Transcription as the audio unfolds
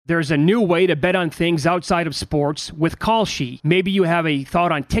There's a new way to bet on things outside of sports with Kalshi. Maybe you have a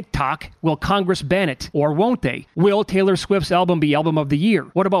thought on TikTok. Will Congress ban it? Or won't they? Will Taylor Swift's album be Album of the Year?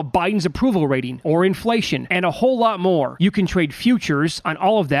 What about Biden's approval rating? Or inflation? And a whole lot more. You can trade futures on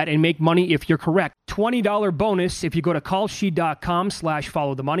all of that and make money if you're correct. $20 bonus if you go to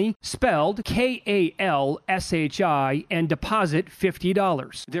kalshi.com/followthemoney, spelled KALSHI, and deposit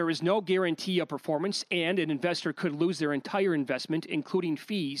 $50. There is no guarantee of performance, and an investor could lose their entire investment, including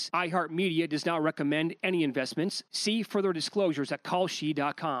fees. iHeartMedia does not recommend any investments. See further disclosures at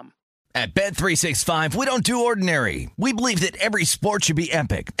kalshi.com. At Bet365, we don't do ordinary. We believe that every sport should be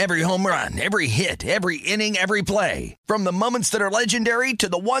epic. Every home run, every hit, every inning, every play. From the moments that are legendary to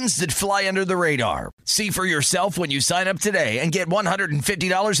the ones that fly under the radar. See for yourself when you sign up today and get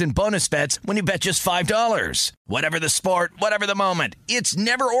 $150 in bonus bets when you bet just $5. Whatever the sport, whatever the moment, it's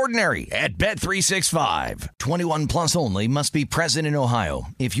never ordinary at Bet365. 21 plus only. Must be present in Ohio.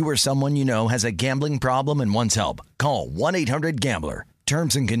 If you or someone you know has a gambling problem and wants help, call 1-800-GAMBLER.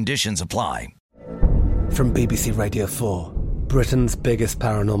 Terms and conditions apply. From BBC Radio 4, Britain's biggest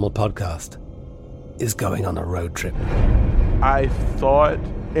paranormal podcast is going on a road trip. I thought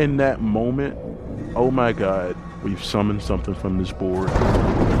in that moment, oh my God, we've summoned something from this board.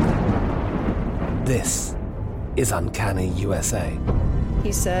 This is Uncanny USA.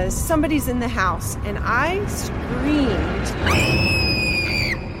 He says, somebody's in the house, and I screamed.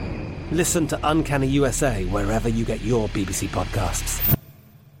 Listen to Uncanny USA wherever you get your BBC podcasts,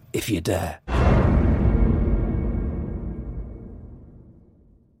 if you dare. Always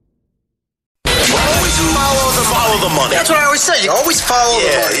follow the money. That's what I always say. You always follow the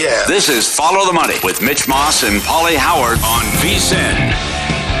money. Yeah. This is Follow the Money with Mitch Moss and Paulie Howard on VSiN.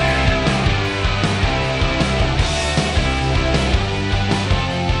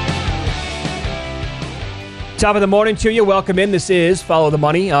 Top of the morning to you. Welcome in. This is Follow the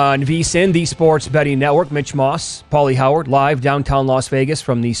Money on VSiN, the Sports Betting Network. Mitch Moss, Paulie Howard, live downtown Las Vegas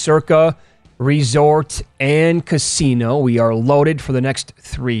from the Circa Resort and Casino. We are loaded for the next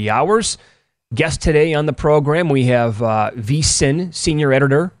 3 hours. Guest today on the program, we have VSiN senior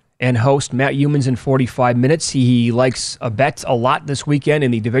editor and host Matt Youmans in 45 minutes. He likes a bet a lot this weekend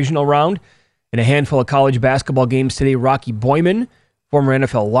in the divisional round and a handful of college basketball games today. Rocky Boyman, former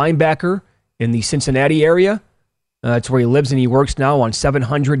NFL linebacker in the Cincinnati area. That's where he lives and he works now on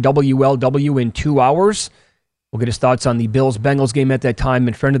 700 WLW in 2 hours. We'll get his thoughts on the Bills-Bengals game at that time.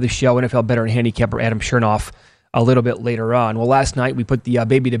 And friend of the show, NFL bettor and handicapper Adam Chernoff, a little bit later on. Well, last night we put the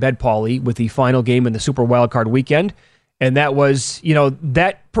baby to bed, Paulie, with the final game in the Super Wildcard weekend. And that was,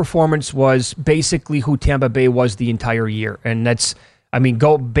 that performance was basically who Tampa Bay was the entire year. And that's,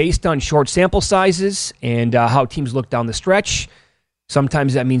 go based on short sample sizes and how teams look down the stretch.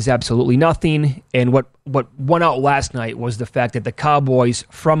 Sometimes that means absolutely nothing. And what won out last night was the fact that the Cowboys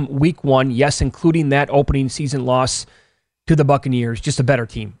from week one, yes, including that opening season loss to the Buccaneers, just a better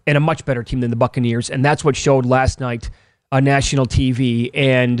team and a much better team than the Buccaneers. And that's what showed last night on national TV.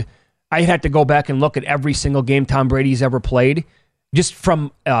 And I had to go back and look at every single game Tom Brady's ever played. Just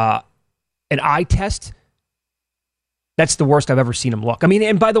from an eye test, that's the worst I've ever seen him look.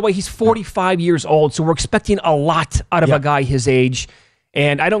 And by the way, he's 45 years old, so we're expecting a lot out of a guy his age.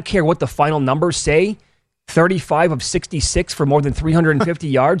 And I don't care what the final numbers say, 35 of 66 for more than 350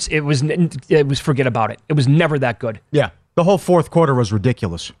 yards. It was forget about it. It was never that good. Yeah. The whole fourth quarter was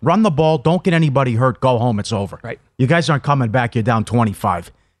ridiculous. Run the ball, don't get anybody hurt, go home, it's over. Right. You guys aren't coming back, you're down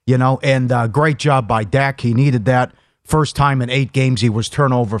 25. And great job by Dak. He needed that. First time in 8 games he was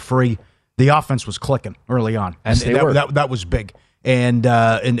turnover free. The offense was clicking early on. And that was big. And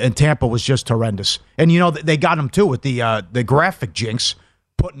Tampa was just horrendous. And they got him too with the graphic jinx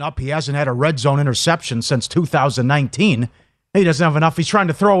putting up. He hasn't had a red zone interception since 2019. He doesn't have enough. He's trying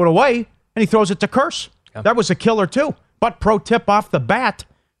to throw it away, and he throws it to Curse. Yep. That was a killer too. But pro tip off the bat,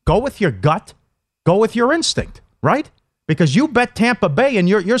 go with your gut, go with your instinct, right? Because you bet Tampa Bay and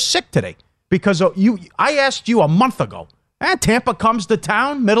you're sick today. Because I asked you a month ago, Tampa comes to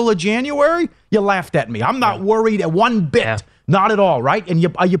town middle of January, you laughed at me. I'm not worried one bit. Yeah. Not at all, right? And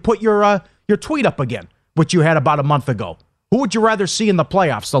you put your tweet up again, which you had about a month ago. Who would you rather see in the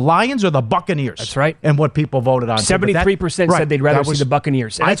playoffs, the Lions or the Buccaneers? That's right. And what people voted on. 73% said they'd rather see the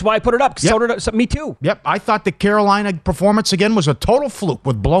Buccaneers. And that's why I put it up. Yep. So did me too. Yep. I thought the Carolina performance again was a total fluke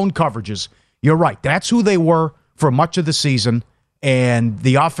with blown coverages. You're right. That's who they were for much of the season. And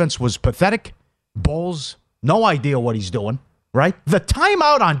the offense was pathetic. Bowles, no idea what he's doing. Right? The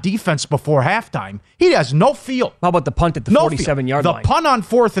timeout on defense before halftime, he has no feel. How about the punt at the 47-yard line? The punt on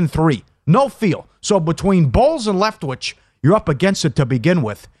 4th and 3, no feel. So between Bowles and Leftwich, you're up against it to begin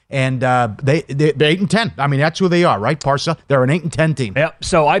with. And they're 8-10. I mean, that's who they are, right, Parsa? They're an 8-10 team. Yep.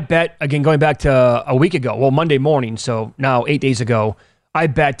 So I bet, again, going back to a week ago, well, Monday morning, so now 8 days ago, I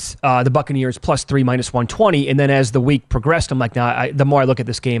bet the Buccaneers +3 -120. And then as the week progressed, I'm like, the more I look at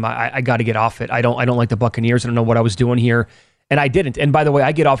this game, I got to get off it. I don't like the Buccaneers. I don't know what I was doing here. And I didn't. And by the way,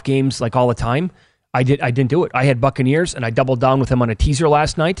 I get off games like all the time. I didn't do it. I had Buccaneers, and I doubled down with them on a teaser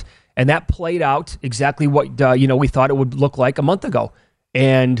last night. And that played out exactly what we thought it would look like a month ago.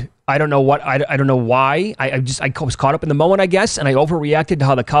 And I don't know what I don't know why. I was caught up in the moment, I guess, and I overreacted to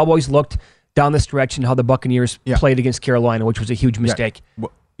how the Cowboys looked down the stretch and how the Buccaneers played against Carolina, which was a huge mistake.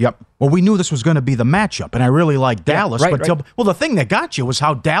 Yep. Well, we knew this was going to be the matchup, and I really liked Dallas. Right. Well, the thing that got you was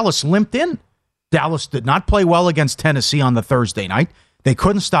how Dallas limped in. Dallas did not play well against Tennessee on the Thursday night. They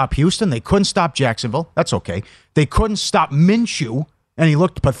couldn't stop Houston. They couldn't stop Jacksonville. That's okay. They couldn't stop Minshew. And he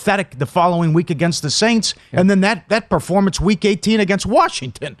looked pathetic the following week against the Saints. Yeah. And then that performance week 18 against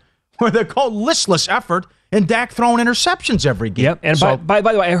Washington, where they called listless effort and Dak throwing interceptions every game. Yep. And by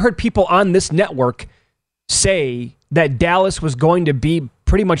the way, I heard people on this network say that Dallas was going to be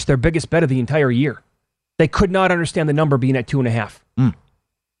pretty much their biggest bet of the entire year. They could not understand the number being at 2.5.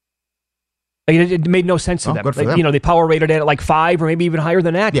 It made no sense to them. Good for them. They power rated it at like 5 or maybe even higher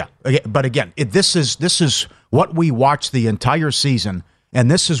than that. Yeah, but again, this is what we watched the entire season, and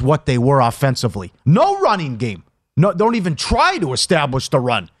this is what they were offensively. No running game. No, don't even try to establish the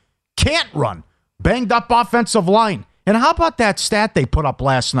run. Can't run. Banged up offensive line. And how about that stat they put up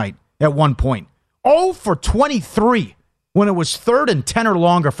last night at one point? 0 for 23 when it was 3rd and 10 or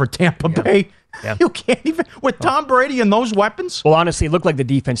longer for Tampa Bay. Yeah. You can't even, with Tom Brady and those weapons? Well, honestly, it looked like the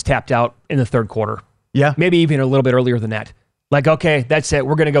defense tapped out in the third quarter. Yeah. Maybe even a little bit earlier than that. Like, okay, that's it.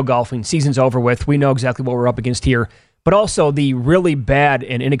 We're going to go golfing. Season's over with. We know exactly what we're up against here. But also the really bad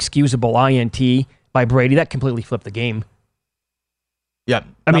and inexcusable INT by Brady, that completely flipped the game. Yeah.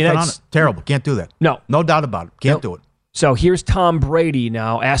 I mean, that's terrible. Can't do that. No doubt about it. Can't do it. So here's Tom Brady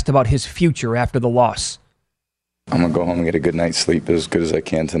now asked about his future after the loss. I'm going to go home and get a good night's sleep as good as I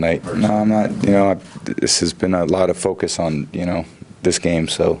can tonight. No, I'm not. This has been a lot of focus on, this game.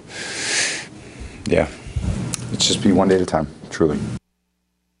 So, yeah, it's just be one day at a time, truly.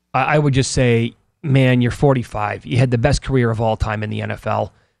 I would just say, man, you're 45. You had the best career of all time in the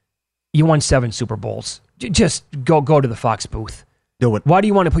NFL. You won 7 Super Bowls. Just go to the Fox booth. Do it. Why do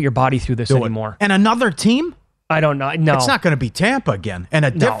you want to put your body through this anymore? And another team? I don't know. No. It's not going to be Tampa again. And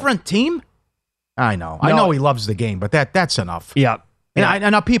a different team? I know. No. I know he loves the game, but that's enough. Yeah. And I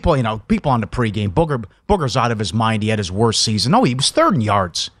know people on the pregame, Booger's out of his mind. He had his worst season. No, he was 3rd in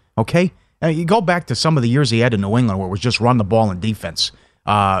yards, okay? You go back to some of the years he had in New England where it was just run the ball and defense.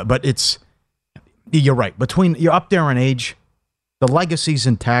 But you're right. You're up there in age, the legacy's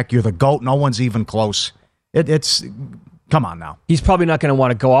intact, you're the GOAT, no one's even close. Come on now. He's probably not going to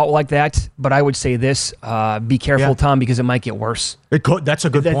want to go out like that, but I would say this, be careful, Tom, because it might get worse. It could. That's a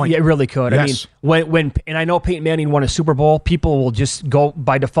good point. It really could. Yes. I mean, and I know Peyton Manning won a Super Bowl, people will just go,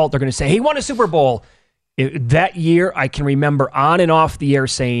 by default, they're going to say, he won a Super Bowl. That year, I can remember on and off the air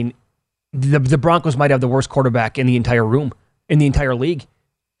saying the Broncos might have the worst quarterback in the entire room, in the entire league.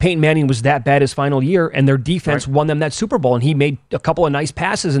 Peyton Manning was that bad his final year, and their defense won them that Super Bowl, and he made a couple of nice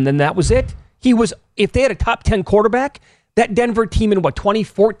passes, and then that was it. If they had a top 10 quarterback, that Denver team in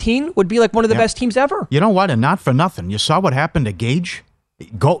 2014 would be like one of the best teams ever. You know what? And not for nothing. You saw what happened to Gage?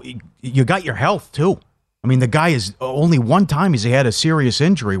 You got your health, too. I mean, the guy is only one time he had a serious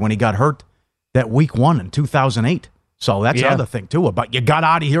injury when he got hurt that week 1 in 2008. So that's the other thing, too, about you got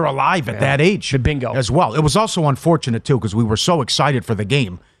out of here alive at that age. The bingo. As well. It was also unfortunate, too, because we were so excited for the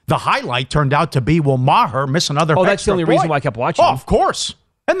game. The highlight turned out to be Will Maher miss another extra that's the only reason why I kept watching. Oh, of course.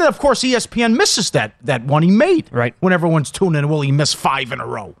 And then, of course, ESPN misses that one he made. Right. When everyone's tuning in, will he miss 5 in a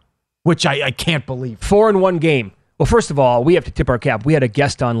row? Which I can't believe. 4-1 game. Well, first of all, we have to tip our cap. We had a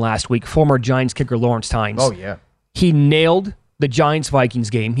guest on last week, former Giants kicker Lawrence Tynes. Oh, yeah. He nailed the Giants-Vikings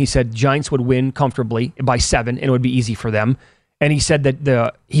game. He said Giants would win comfortably by 7, and it would be easy for them. And he said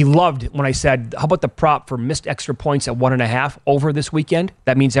that he loved when I said, how about the prop for missed extra points at 1.5 over this weekend?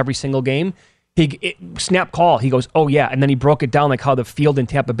 That means every single game. Snap call. He goes, oh, yeah. And then he broke it down like how the field in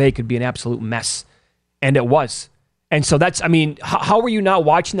Tampa Bay could be an absolute mess. And it was. And so how were you not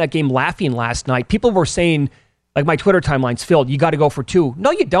watching that game laughing last night? People were saying, like my Twitter timeline's filled, you got to go for 2.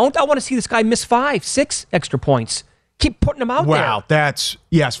 No, you don't. I want to see this guy miss 5, 6 extra points. Keep putting them out there. Wow,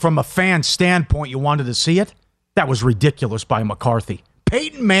 yes, from a fan standpoint, you wanted to see it? That was ridiculous by McCarthy.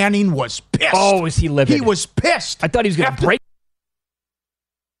 Peyton Manning was pissed. Oh, is he livid? He was pissed. I thought he was going to break.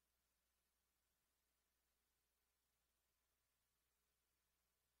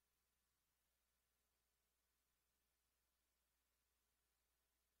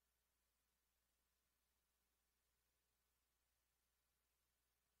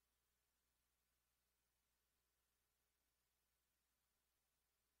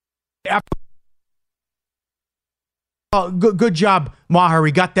 Good job, Maher.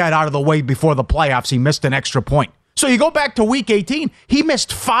 He got that out of the way before the playoffs. He missed an extra point. So you go back to Week 18, he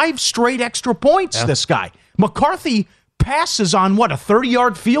missed 5 straight extra points, this guy. McCarthy passes on, a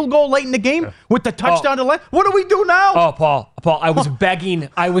 30-yard field goal late in the game with the touchdown to left. What do we do now? Oh, Paul, I was begging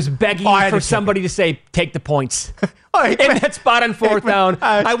for somebody to say, take the points. In that spot on fourth down,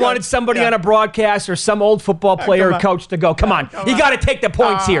 I wanted somebody on a broadcast or some old football player or coach to go, come on, you got to take the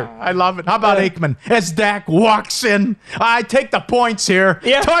points here. I love it. How about Aikman? As Dak walks in, I take the points here.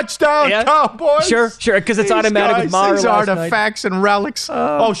 Yeah. Touchdown, Cowboys. Sure, because it's automatic with Maher. These artifacts and relics.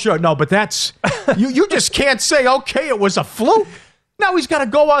 Sure. No, but that's, you just can't say, okay, it was a fluke. Now he's got to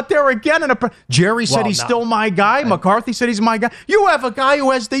go out there again. Jerry said he's still my guy. McCarthy said he's my guy. You have a guy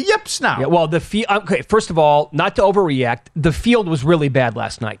who has the yips now. Yeah, well, okay, first of all, not to overreact, the field was really bad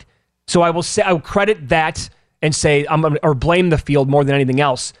last night. So I will credit that and say or blame the field more than anything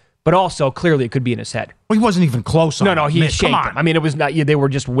else. But also, clearly, it could be in his head. Well, he wasn't even close on No, he shanked him. I mean, it was not. They were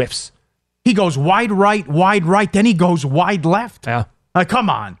just whiffs. He goes wide right, then he goes wide left. Yeah.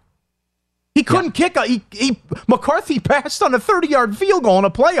 Come on. He couldn't kick McCarthy passed on a 30-yard field goal in a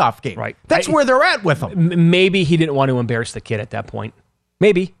playoff game. Right. That's where they're at with him. Maybe he didn't want to embarrass the kid at that point.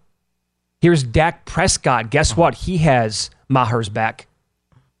 Maybe. Here's Dak Prescott. Guess what? He has Maher's back.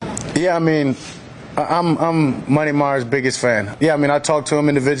 Yeah, I mean, I'm Money Maher's biggest fan. Yeah, I mean, I talked to him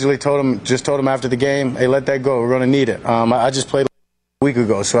individually, told him after the game, hey, let that go. We're going to need it. I just played a week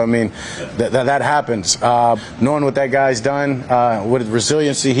ago, so I mean, that happens. Knowing what that guy's done, with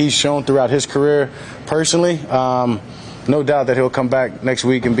resiliency he's shown throughout his career personally, no doubt that he'll come back next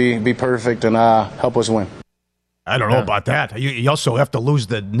week and be perfect and help us win. I don't know about that. You also have to lose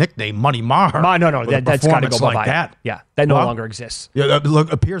the nickname Money Maher. No, that's got to go like by. That. Yeah, that no longer exists. Yeah,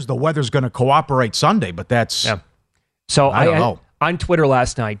 look, appears the weather's going to cooperate Sunday, but that's. Yeah. So I don't know. On Twitter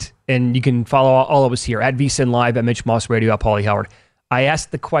last night, and you can follow all of us here at VSiN Live, at Mitch Moss Radio, at Paulie Howard. I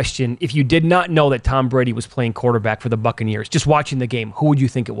asked the question: if you did not know that Tom Brady was playing quarterback for the Buccaneers, just watching the game, who would you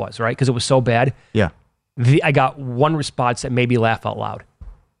think it was? Right, because it was so bad. Yeah. I got one response that made me laugh out loud.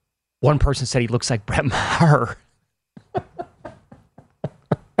 One person said he looks like Brett Maher.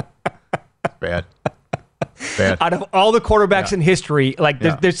 Bad. Out of all the quarterbacks in history,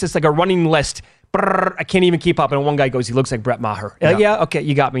 there's just like a running list. I can't even keep up. And one guy goes, he looks like Brett Maher. Okay,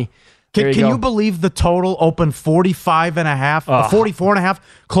 you got me. Can you believe the total opened 45.5, 44.5,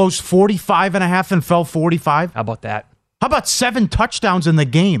 closed 45.5 and fell 45? How about that? How about 7 touchdowns in the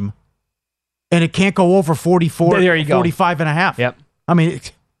game and it can't go over 44, there you go. 45.5? Yep. I mean,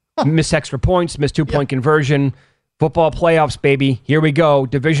 miss extra points, miss 2-point conversion. Football playoffs, baby. Here we go.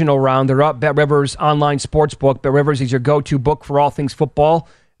 Divisional round. They're up. BetRivers online sportsbook. BetRivers is your go-to book for all things football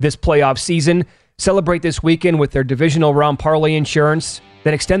this playoff season. Celebrate this weekend with their divisional round parlay insurance.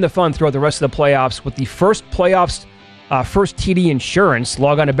 Then extend the fun throughout the rest of the playoffs with the first playoffs, first TD insurance.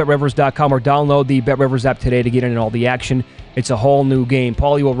 Log on to BetRivers.com or download the BetRivers app today to get in on all the action. It's a whole new game.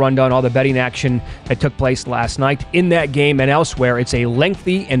 Paulie will run down all the betting action that took place last night in that game and elsewhere. It's a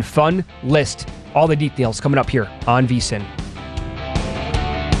lengthy and fun list. All the details coming up here on VSiN.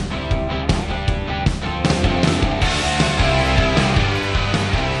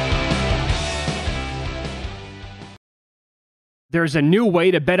 There's a new way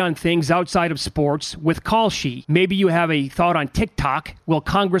to bet on things outside of sports with Kalshi. Maybe you have a thought on TikTok. Will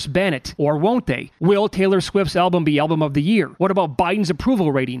Congress ban it? Or won't they? Will Taylor Swift's album be Album of the Year? What about Biden's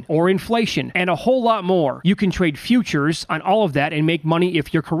approval rating or inflation? And a whole lot more. You can trade futures on all of that and make money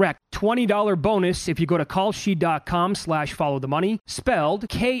if you're correct. $20 bonus if you go to kalshi.com/followthemoney, spelled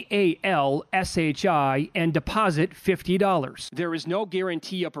KALSHI, and deposit $50. There is no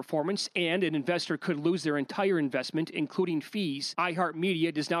guarantee of performance, and an investor could lose their entire investment, including fees.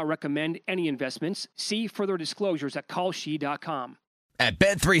 iHeartMedia does not recommend any investments. See further disclosures at kalshi.com. At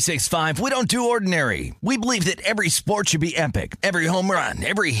Bet365, we don't do ordinary. We believe that every sport should be epic. Every home run,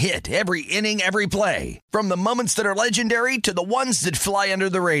 every hit, every inning, every play. From the moments that are legendary to the ones that fly under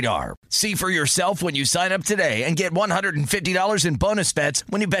the radar. See for yourself when you sign up today and get $150 in bonus bets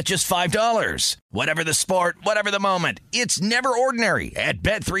when you bet just $5. Whatever the sport, whatever the moment, it's never ordinary at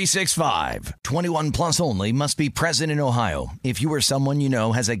Bet365. 21 plus only. Must be present in Ohio. If you or someone you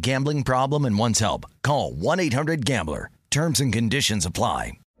know has a gambling problem and wants help, call 1-800-GAMBLER. Terms and conditions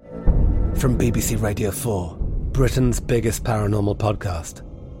apply. From BBC Radio 4, Britain's biggest paranormal podcast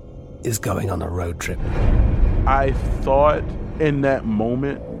is going on a road trip. I thought in that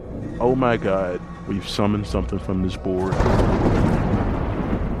moment, oh my God, we've summoned something from this board.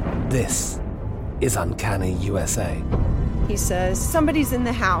 This is Uncanny USA. He says, somebody's in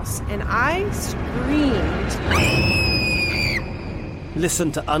the house, and I screamed.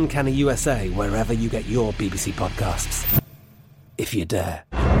 Listen to Uncanny USA wherever you get your BBC podcasts, if you dare.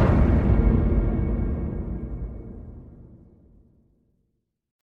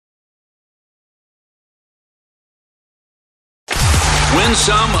 Win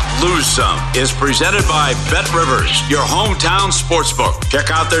Some, Lose Some is presented by BetRivers, your hometown sportsbook.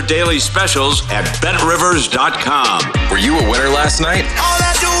 Check out their daily specials at BetRivers.com. Were you a winner last night? All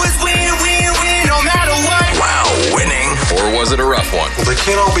I do is win, win, win, no matter what. Wow, winning. Or was it a rough one? Well, they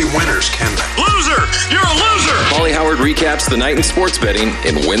can't all be winners, can they? Loser! You're a loser! Paulie Howard recaps the night in sports betting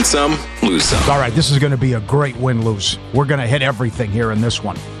in Win Some, Lose Some. All right, this is going to be a great win-lose. We're going to hit everything here in this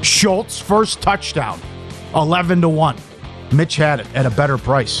one. Schultz, first touchdown, 11-1. Mitch had it at a better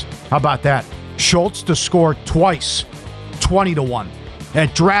price. How about that? Schultz to score twice, 20-1.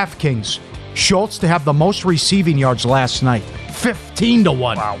 At DraftKings, Schultz to have the most receiving yards last night,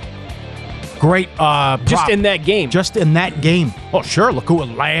 15-1. Wow. Great prop. Just in that game. Just in that game. Oh, sure. Look who,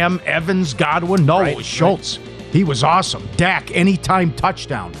 Lamb, Evans, Godwin. No, it was Schultz. Right. He was awesome. Dak, anytime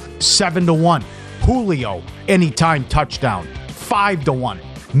touchdown, 7-1. Julio, anytime touchdown, 5-1.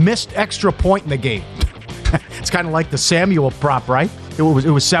 Missed extra point in the game. It's kind of like the Samuel prop, right? It was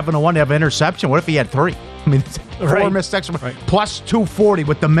 7-1 to have an interception. What if he had 3? I mean, 4 missed extra point. Right. Plus 240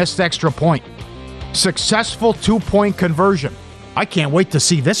 with the missed extra point. Successful 2-point conversion. I can't wait to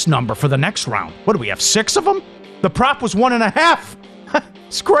see this number for the next round. What do we have, 6 of them? The prop was 1.5.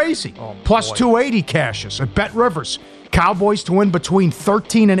 It's crazy. Oh, plus 280 cashes at BetRivers. Cowboys to win between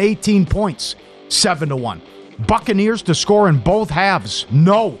 13 and 18 points, 7-1. Buccaneers to score in both halves,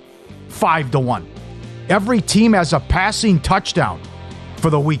 no, 5-1. Every team has a passing touchdown for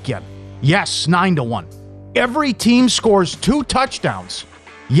the weekend. Yes, 9-1. Every team scores 2 touchdowns.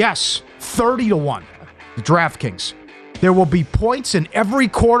 Yes, 30-1. The DraftKings. There will be points in every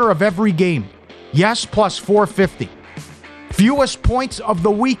quarter of every game. Yes, plus 450. Fewest points of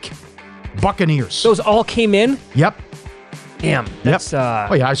the week. Buccaneers. Those all came in? Yep. Damn. That's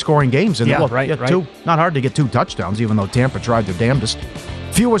high-scoring games. And right. 2. Not hard to get 2 touchdowns, even though Tampa tried their damnedest.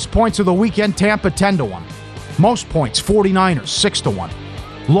 Fewest points of the weekend, Tampa 10-1. Most points, 49ers 6-1.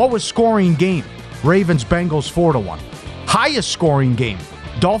 Lowest scoring game, Ravens Bengals 4-1. Highest scoring game,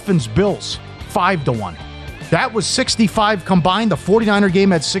 Dolphins Bills 5-1. That was 65 combined. The 49er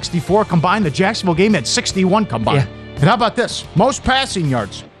game had 64 combined. The Jacksonville game had 61 combined. Yeah. And how about this? Most passing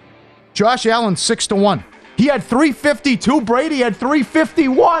yards, Josh Allen 6-1. He had 352. Brady had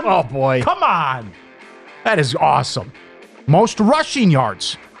 351. Oh boy! Come on, that is awesome. Most rushing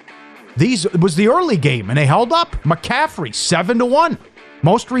yards. These was the early game, and they held up. McCaffrey, 7-1.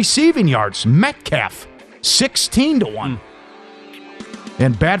 Most receiving yards, Metcalf, 16-1.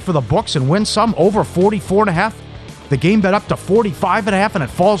 And bad for the books and win some, over 44.5. The game bet up to 45.5, and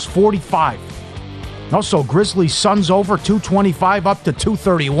it falls 45. Also, Grizzlies Suns over 225 up to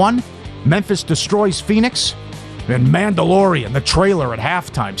 231. Memphis destroys Phoenix. And Mandalorian, the trailer at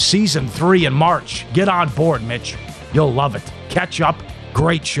halftime, season 3 in March. Get on board, Mitch. You'll love it. Catch up.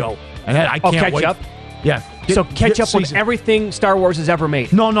 Great show. And I can't wait. Catch up? Yeah. So catch up with everything Star Wars has ever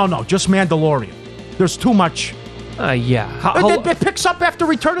made. No. Just Mandalorian. There's too much. Yeah. It picks up after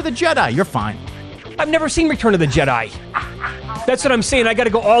Return of the Jedi. You're fine. I've never seen Return of the Jedi. That's what I'm saying. I got to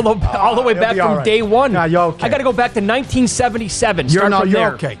go all the way back from day one. Yeah, you're okay. I got to go back to 1977.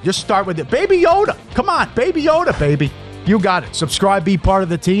 You're okay. Just start with it. Baby Yoda. Come on. Baby Yoda, baby. You got it. Subscribe, be part of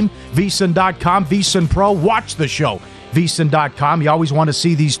the team. VSiN.com, VSiN Pro. Watch the show. VSiN.com. You always want to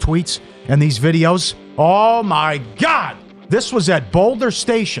see these tweets and these videos. Oh, my God. This was at Boulder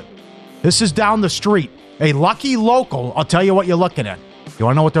Station. This is down the street. A lucky local. I'll tell you what you're looking at. You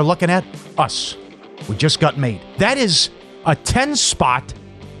want to know what they're looking at? Us. We just got made. That is a 10 spot.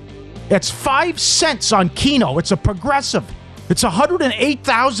 It's 5 cents on Keno. It's a progressive. It's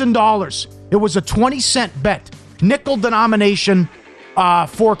 $108,000. It was a 20-cent bet. Nickel denomination,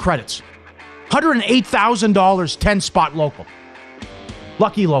 4 credits. $108,000, 10 spot local.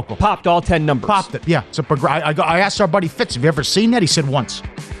 Lucky local. Popped all 10 numbers. Popped it, yeah. It's a I asked our buddy Fitz, have you ever seen that? He said once.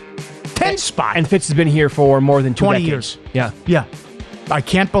 10 spot. And Fitz has been here for more than 20 decades. years. Yeah. I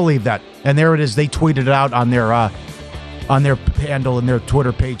can't believe that. And there it is. They tweeted it out on their handle and their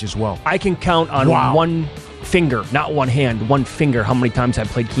Twitter page as well. I can count on one finger, not one hand, one finger, how many times I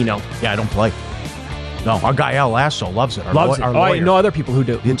played Keno. Yeah, I don't play. No, our guy Al Lasso loves it. Loves it. I know other people who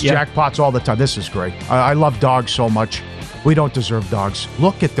do. It's jackpots all the time. This is great. I love dogs so much. We don't deserve dogs.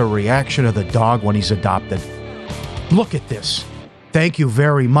 Look at the reaction of the dog when he's adopted. Look at this. Thank you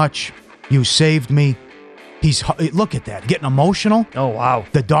very much. You saved me. Look at that. Getting emotional. Oh, wow.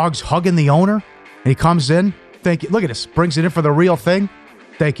 The dog's hugging the owner. And he comes in. Thank you. Look at this. Brings it in for the real thing.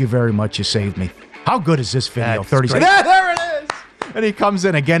 Thank you very much. You saved me. How good is this video? That's 30 seconds. There it is. And he comes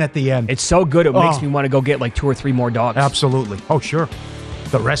in again at the end. It's so good, it makes me want to go get like 2 or 3 more dogs. Absolutely. Oh, sure.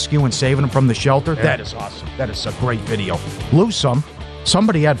 The rescue and saving them from the shelter. Yeah. That is awesome. That is a great video. Lose some.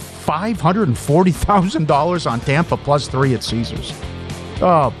 Somebody had $540,000 on Tampa plus 3 at Caesars.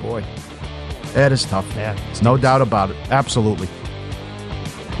 Oh, boy. That is tough. Yeah, no doubt about it. Absolutely.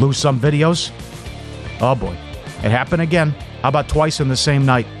 Lose some videos. Oh, boy. It happened again. How about twice in the same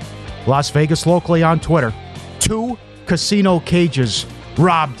night? Las Vegas locally on Twitter. 2 casino cages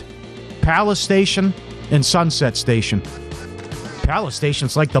robbed. Palace Station and Sunset Station. Palace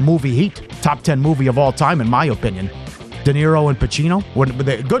Station's like the movie Heat. Top 10 movie of all time, in my opinion. De Niro and Pacino.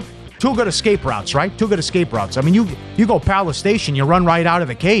 Good. 2 good escape routes, right? 2 good escape routes. I mean, you go Palace Station, you run right out of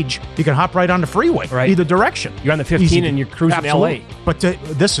the cage, you can hop right on the freeway, right. Either direction. You're on the 15 and you're cruising Absolutely. LA. But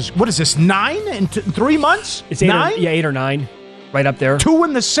what is this, 9 in 3 months? It's 9? 8 or 9, right up there. 2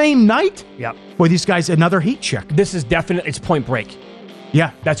 in the same night? Yep. Boy, these guys, another heat check. This is definitely, it's Point Break. Yeah.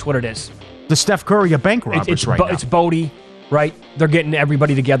 That's what it is. The Steph Curry of bank robbers now. It's Bodie, right? They're getting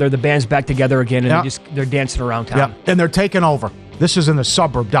everybody together. The band's back together again, and they're dancing around town. Yeah, and they're taking over. This is in the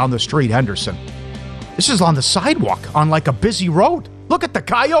suburb down the street, Henderson. This is on the sidewalk on like a busy road. Look at the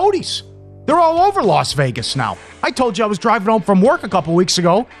coyotes. They're all over Las Vegas now. I told you I was driving home from work a couple weeks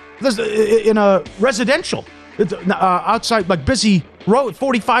ago in a residential outside, like busy road,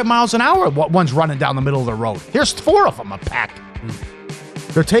 45 miles an hour. One's running down the middle of the road. Here's 4 of them, a pack.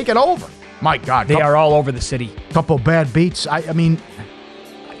 They're taking over. My God. They are all over the city. Couple bad beats. I mean,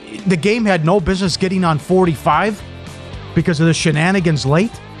 the game had no business getting on 45 because of the shenanigans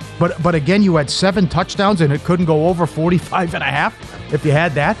late. But again, you had 7 touchdowns and it couldn't go over 45 and a half if you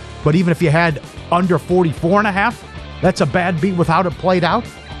had that. But even if you had under 44 and a half, that's a bad beat with how it played out.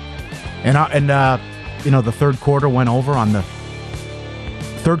 And the third quarter went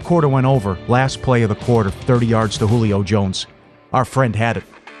over last play of the quarter, 30 yards to Julio Jones. Our friend had it.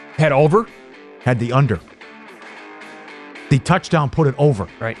 Had over? Had the under. The touchdown put it over.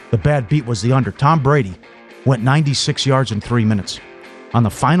 Right. The bad beat was the under. Tom Brady went 96 yards in 3 minutes. On the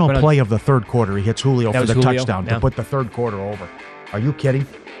final play of the third quarter, he hits Julio for the touchdown to put the third quarter over. Are you kidding?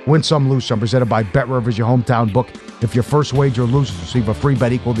 Win some, lose some. Presented by BetRivers, your hometown book. If your first wager loses, receive a free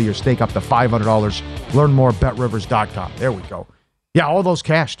bet equal to your stake up to $500. Learn more at BetRivers.com. There we go. Yeah, all those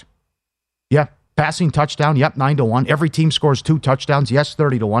cashed. Yeah. Passing touchdown, yep, 9-1. Every team scores 2 touchdowns, yes,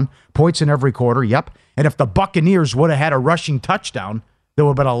 30-1. Points in every quarter, yep. And if the Buccaneers would have had a rushing touchdown, there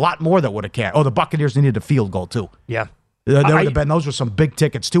would have been a lot more that would have cashed. Oh, the Buccaneers needed a field goal, too. Yeah. There would have been, those were some big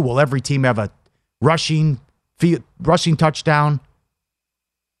tickets, too. Will every team have a rushing touchdown,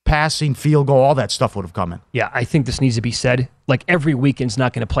 passing, field goal, all that stuff would have come in. Yeah, I think this needs to be said. Like, every weekend's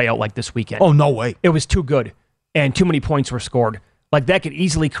not going to play out like this weekend. Oh, no way. It was too good, and too many points were scored. Like, that could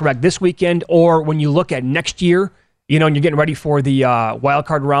easily correct this weekend, or when you look at next year, and you're getting ready for the wild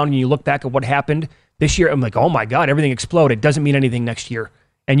card round, and you look back at what happened this year, I'm like, oh my God, everything exploded. Doesn't mean anything next year.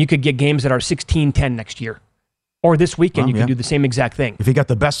 And you could get games that are 16-10 next year. Or this weekend, you can do the same exact thing. If you got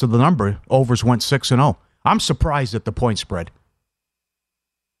the best of the number, overs went 6-0. I'm surprised at the point spread.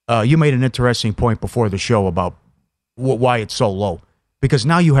 You made an interesting point before the show about why it's so low. Because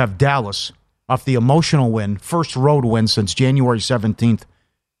now you have Dallas off the emotional win, first road win since January 17th,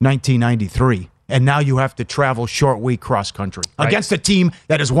 1993. And now you have to travel short week cross country against a team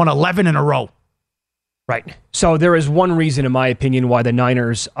that has won 11 in a row. Right. So there is one reason, in my opinion, why the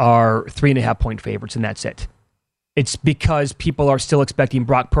Niners are 3.5-point favorites, and that's it. It's because people are still expecting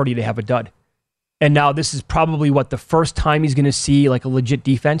Brock Purdy to have a dud. And now this is probably the first time he's going to see like a legit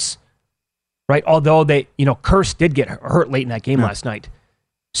defense, right? Although Kearse did get hurt late in that game last night.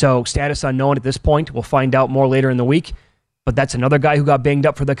 So status unknown at this point. We'll find out more later in the week. But that's another guy who got banged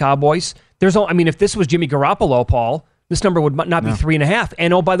up for the Cowboys. If this was Jimmy Garoppolo, Paul, this number would not be 3.5.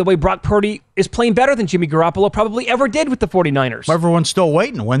 And by the way, Brock Purdy is playing better than Jimmy Garoppolo probably ever did with the 49ers. Everyone's still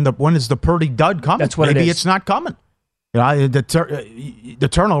waiting. When is the Purdy dud coming? That's what Maybe it is. It's not coming. The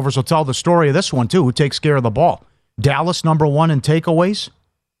turnovers will tell the story of this one, too. Who takes care of the ball? Dallas, number 1 in takeaways.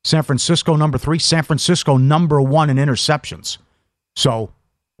 San Francisco, number 3. San Francisco, number 1 in interceptions. So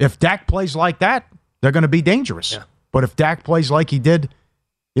if Dak plays like that, they're going to be dangerous. Yeah. But if Dak plays like he did,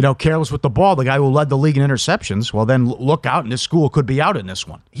 careless with the ball, the guy who led the league in interceptions, well, then look out, and this school could be out in this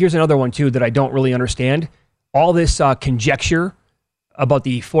one. Here's another one, too, that I don't really understand. All this conjecture about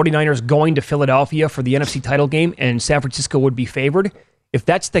the 49ers going to Philadelphia for the NFC title game and San Francisco would be favored. If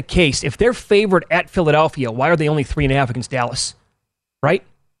that's the case, if they're favored at Philadelphia, why are they only 3.5 against Dallas? Right?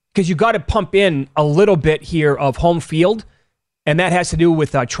 Because you got to pump in a little bit here of home field, and that has to do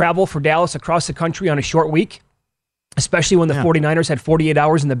with travel for Dallas across the country on a short week, especially when the 49ers had 48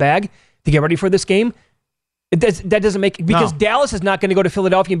 hours in the bag to get ready for this game. That doesn't make because Dallas is not going to go to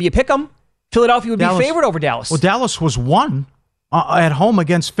Philadelphia and be a pick'em. Philadelphia would be favored over Dallas. Well, Dallas was 1 at home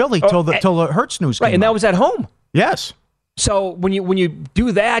against Philly till the Hurts news came right, and that was at home. Yes. So when you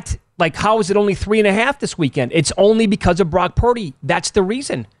do that, like how is it only 3.5 this weekend? It's only because of Brock Purdy. That's the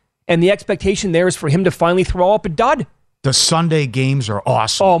reason. And the expectation there is for him to finally throw up a dud. The Sunday games are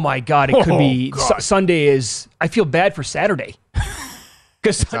awesome. Oh, my God. It could be. Sunday is. I feel bad for Saturday.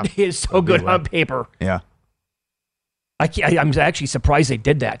 Because Sunday is so good on paper. Yeah. I'm actually surprised they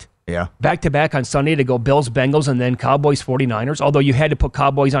did that. Yeah. Back-to-back on Sunday to go Bills, Bengals, and then Cowboys, 49ers. Although you had to put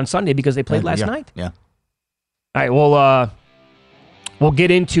Cowboys on Sunday because they played last night. Yeah. All right, we'll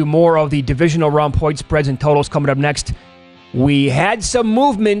get into more of the divisional round point spreads and totals coming up next. We had some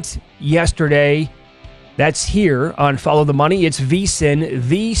movement yesterday. That's here on Follow the Money. It's VSiN,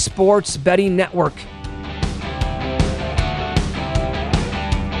 the Sports Betting Network.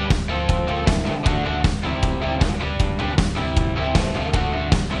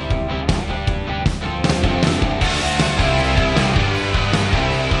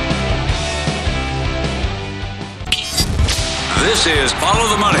 This is Follow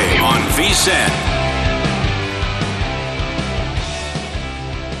the Money on VSiN.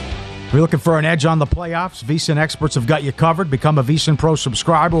 If you're looking for an edge on the playoffs, VSiN experts have got you covered. Become a VSiN Pro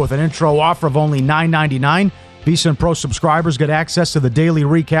subscriber with an intro offer of only $9.99. VSiN Pro subscribers get access to the daily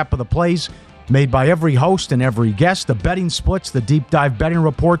recap of the plays made by every host and every guest, the betting splits, the deep dive betting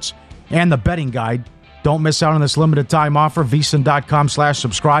reports, and the betting guide. Don't miss out on this limited time offer.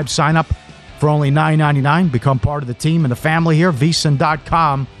 VSiN.com/subscribe. Sign up for only $9.99. Become part of the team and the family here.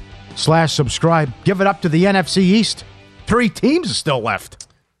 VSiN.com/subscribe. Give it up to the NFC East. 3 teams are still left.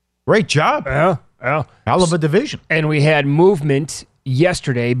 Great job. Yeah. Hell of a division. And we had movement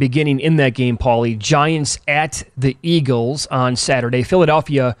yesterday, beginning in that game, Paulie. Giants at the Eagles on Saturday.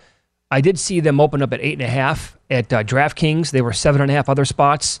 Philadelphia, I did see them open up at 8.5 at DraftKings. They were 7.5 other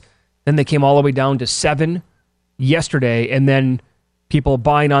spots. Then they came all the way down to 7 yesterday. And then people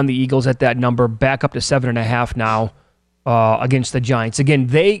buying on the Eagles at that number, back up to 7.5 now against the Giants. Again,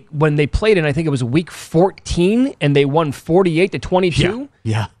 when they played in, I think it was week 14, and they won 48-22.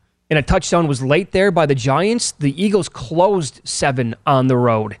 Yeah. And a touchdown was late there by the Giants. The Eagles closed 7 on the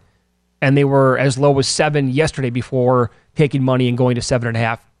road, and they were as low as 7 yesterday before taking money and going to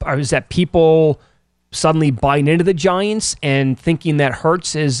 7.5. Is that people suddenly buying into the Giants and thinking that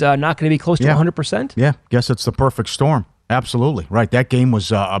Hurts is not going to be close to 100%? Yeah, guess it's the perfect storm. Absolutely. Right, that game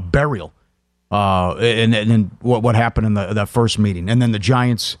was a burial. And what happened in the first meeting. And then the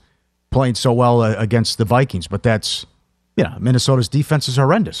Giants playing so well against the Vikings. But that's, Minnesota's defense is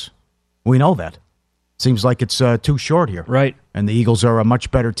horrendous. We know that. Seems like it's too short here. Right. And the Eagles are a much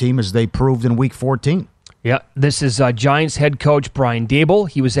better team, as they proved in Week 14. Yeah, this is Giants head coach Brian Daboll.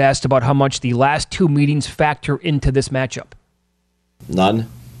 He was asked about how much the last 2 meetings factor into this matchup. None.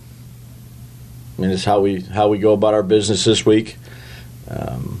 I mean, it's how we go about our business this week.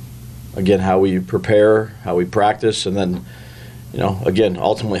 Again, how we prepare, how we practice, and then, again,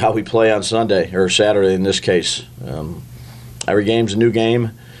 ultimately how we play on Sunday or Saturday in this case. Every game's a new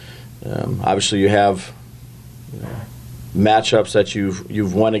game. Obviously, you have matchups that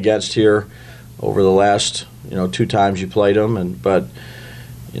you've won against here over the last 2 times you played them, but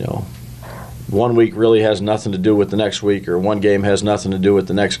 1 week really has nothing to do with the next week, or 1 game has nothing to do with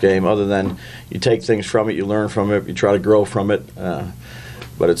the next game, other than you take things from it, you learn from it, you try to grow from it.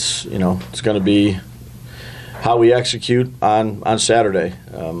 But it's it's going to be how we execute on Saturday,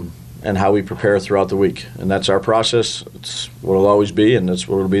 and how we prepare throughout the week, and that's our process. It's what it'll always be, and that's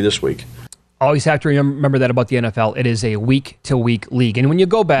what it'll be this week. Always have to remember that about the NFL. It is a week-to-week league, and when you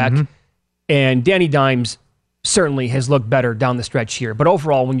go back, and Danny Dimes certainly has looked better down the stretch here, but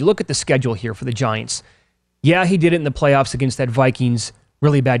overall, when you look at the schedule here for the Giants, yeah, he did it in the playoffs against that Vikings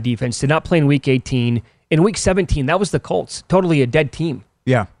really bad defense. Did not play in Week 18. In Week 17, that was the Colts, totally a dead team.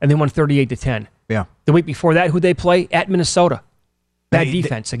 Yeah. And they won 38-10. Yeah. The week before that, who'd they play? At Minnesota. Bad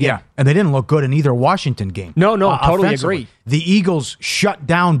defense again. Yeah, and they didn't look good in either Washington game. No, totally agree. The Eagles shut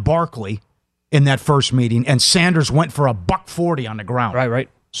down Barkley in that first meeting, and Sanders went for $140 on the ground. Right.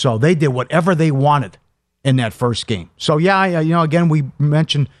 So they did whatever they wanted in that first game. So, again, we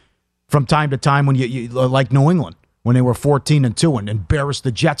mentioned from time to time when you like New England, when they were 14-2 and embarrassed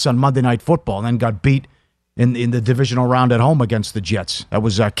the Jets on Monday Night Football and then got beat in the divisional round at home against the Jets. That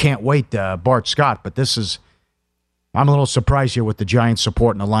was can't wait, Bart Scott. But this is, I'm a little surprised here with the Giants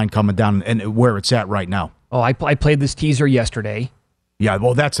support and the line coming down and where it's at right now. Oh, I played this teaser yesterday. Yeah,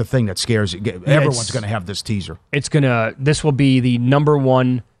 well, that's the thing that scares you. Everyone's going to have this teaser. This will be the number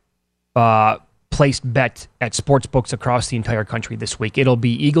 1 placed bet at sports books across the entire country this week. It'll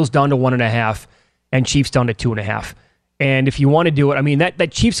be Eagles down to 1.5 and Chiefs down to 2.5. And if you want to do it, I mean,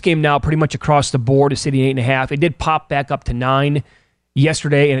 that Chiefs game now pretty much across the board is sitting 8.5. It did pop back up to 9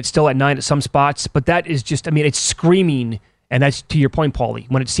 yesterday, and it's still at 9 at some spots. But that is just, I mean, it's screaming. And that's to your point, Paulie.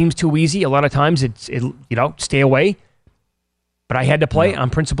 When it seems too easy, a lot of times stay away. But I had to play on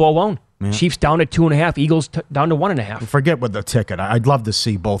principle alone. Yeah. Chiefs down to 2.5, Eagles down to 1.5. Forget with the ticket. I'd love to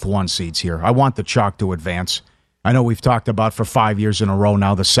see both 1 seeds here. I want the chalk to advance. I know we've talked about for 5 years in a row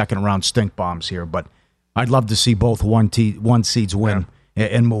now the second round stink bombs here, but I'd love to see both 1 seeds win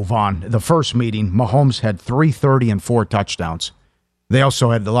and move on. The first meeting, Mahomes had 330 and 4 touchdowns. They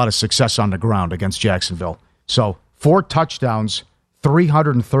also had a lot of success on the ground against Jacksonville. So 4 touchdowns,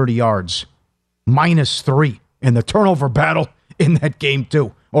 330 yards, -3 in the turnover battle in that game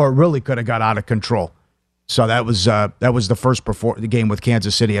too, or it really could have got out of control. So that was the first the game with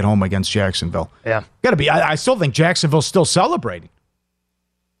Kansas City at home against Jacksonville. Yeah, got to be. I still think Jacksonville's still celebrating.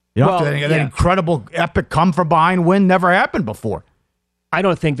 You know, that incredible, epic come-from-behind win never happened before. I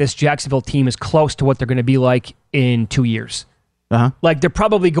don't think this Jacksonville team is close to what they're going to be like in 2 years. Uh-huh. Like, they're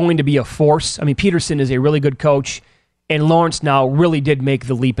probably going to be a force. I mean, Peterson is a really good coach, and Lawrence now really did make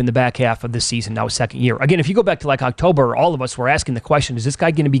the leap in the back half of this season, now his second year. Again, if you go back to like October, all of us were asking the question, is this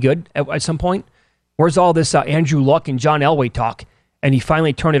guy going to be good at some point? Where's all this Andrew Luck and John Elway talk? And he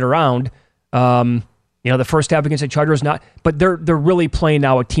finally turned it around. The first half against the Chargers, but they're really playing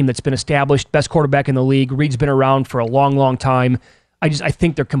now a team that's been established, best quarterback in the league. Reed's been around for a long, long time. I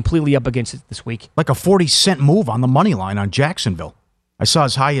think they're completely up against it this week. Like a 40-cent move on the money line on Jacksonville. I saw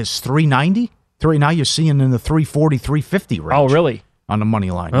as high as $3.90. Now you're seeing in the $3.40, $3.50 range. Oh, really? On the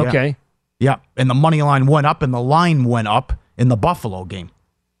money line. Okay. Yeah, and the money line went up, and the line went up in the Buffalo game.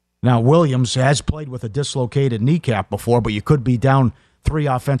 Now, Williams has played with a dislocated kneecap before, but you could be down 3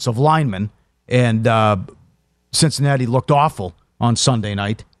 offensive linemen. And Cincinnati looked awful on Sunday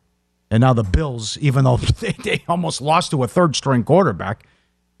night. And now the Bills, even though they almost lost to a third-string quarterback,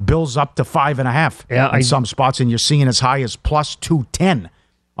 Bills up to 5.5 in some spots, and you're seeing as high as plus 210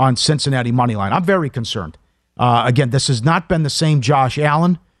 on Cincinnati money line. I'm very concerned. Again, this has not been the same Josh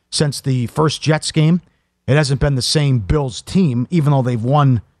Allen since the first Jets game. It hasn't been the same Bills team, even though they've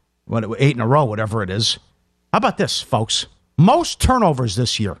won 8 in a row, whatever it is. How about this, folks? Most turnovers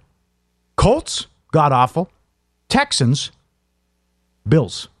this year. Colts, god-awful. Texans,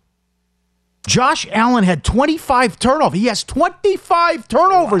 Bills. Josh Allen had 25 turnovers. He has 25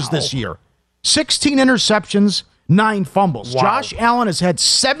 turnovers this year. 16 interceptions, 9 fumbles. Wow. Josh Allen has had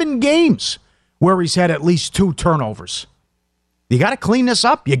 7 games where he's had at least 2 turnovers. You got to clean this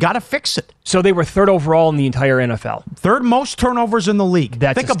up. You got to fix it. So they were 3rd overall in the entire NFL. 3rd most turnovers in the league.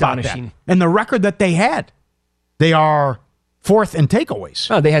 That's Think astonishing. About that. And the record that they had. They are 4th in takeaways.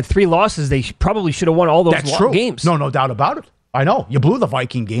 Oh, they had 3 losses. They probably should have won all those games. No doubt about it. I know. You blew the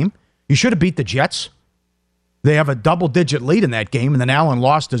Viking game. You should have beat the Jets. They have a double-digit lead in that game, and then Allen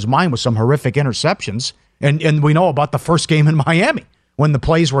lost his mind with some horrific interceptions. And we know about the first game in Miami when the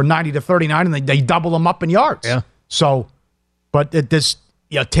plays were 90-39 and they double them up in yards. Yeah. So, but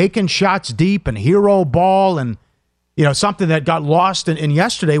taking shots deep and hero ball and something that got lost in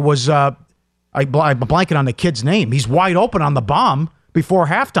yesterday was I'm blanking on the kid's name. He's wide open on the bomb before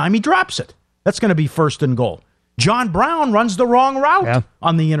halftime. He drops it. That's going to be 1st and goal. John Brown runs the wrong route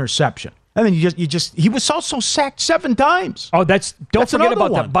on the interception. And then he was also sacked 7 times. Oh, don't forget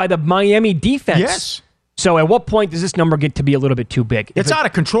about that by the Miami defense. Yes. So at what point does this number get to be a little bit too big? It's out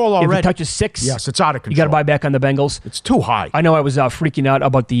of control already. If it touches 6, yes, it's out of control. You got to buy back on the Bengals. It's too high. I know I was freaking out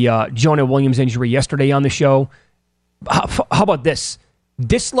about the Jonah Williams injury yesterday on the show. How about this?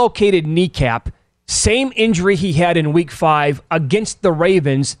 Dislocated kneecap. Same injury he had in Week 5 against the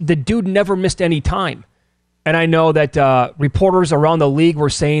Ravens. The dude never missed any time. And I know that reporters around the league were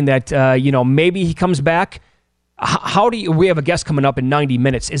saying that, maybe he comes back. We have a guest coming up in 90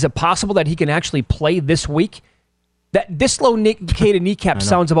 minutes. Is it possible that he can actually play this week? That dislocated kneecap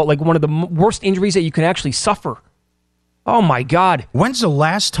sounds about like one of the worst injuries that you can actually suffer. Oh, my God. When's the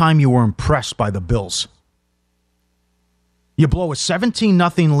last time you were impressed by the Bills? You blow a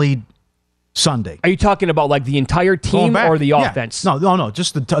 17-0 lead Sunday. Are you talking about like the entire team or the offense? No,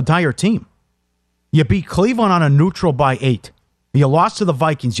 just the entire team. You beat Cleveland on a neutral by 8. You lost to the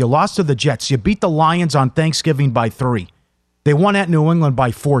Vikings. You lost to the Jets. You beat the Lions on Thanksgiving by 3. They won at New England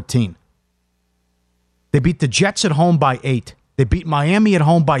by 14. They beat the Jets at home by 8. They beat Miami at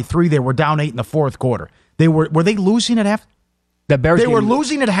home by 3. They were down 8 in the 4th quarter. Were they losing at half? They were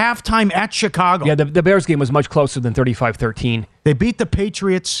losing at halftime at Chicago. Yeah, the Bears game was much closer than 35-13. They beat the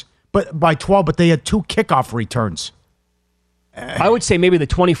Patriots by 12, but they had 2 kickoff returns. I would say maybe the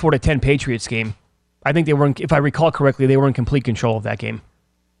 24-10 Patriots game. I think they were, if I recall correctly, they were in complete control of that game.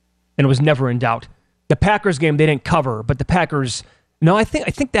 And it was never in doubt. The Packers game, they didn't cover, but the Packers... No, I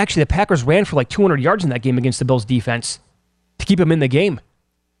think actually the Packers ran for like 200 yards in that game against the Bills' defense to keep them in the game.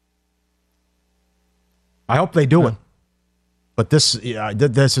 I hope they do it. But this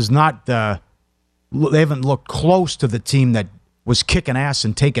is not... they haven't looked close to the team that was kicking ass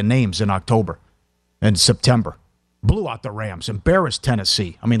and taking names in October and September. Blew out the Rams, embarrassed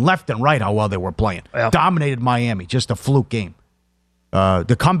Tennessee. I mean, left and right how well they were playing. Yeah. Dominated Miami, just a fluke game.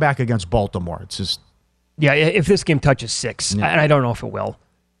 The comeback against Baltimore, it's just... Yeah, if this game touches 6, and I don't know if it will,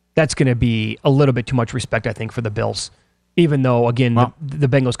 that's going to be a little bit too much respect, I think, for the Bills. Even though, again, the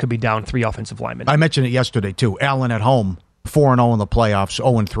Bengals could be down 3 offensive linemen. I mentioned it yesterday, too. Allen at home, 4-0 in the playoffs,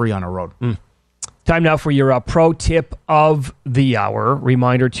 0-3 on the road. Time now for your pro tip of the hour.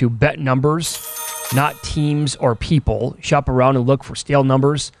 Reminder to bet numbers, not teams or people. Shop around and look for stale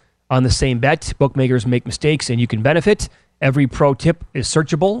numbers on the same bet. Bookmakers make mistakes, and you can benefit. Every pro tip is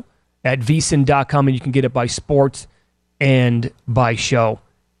searchable at vsin.com, and you can get it by sport and by show.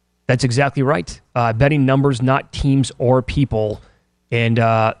 That's exactly right. Betting numbers, not teams or people. And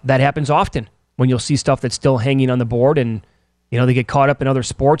that happens often when you'll see stuff that's still hanging on the board and, they get caught up in other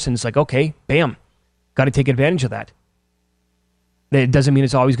sports and it's like, okay, bam, got to take advantage of that. It doesn't mean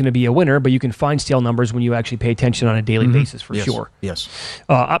it's always going to be a winner, but you can find stale numbers when you actually pay attention on a daily basis for sure. Yes.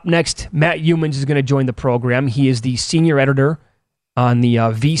 Up next, Matt Youmans is going to join the program. He is the senior editor on the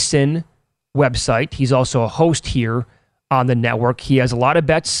VSiN website. He's also a host here on the network. He has a lot of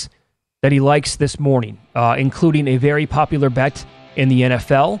bets that he likes this morning, including a very popular bet in the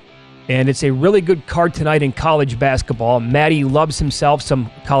NFL. And it's a really good card tonight in college basketball. Matty loves himself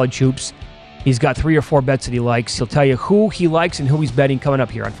some college hoops. He's got 3 or 4 bets that he likes. He'll tell you who he likes and who he's betting coming up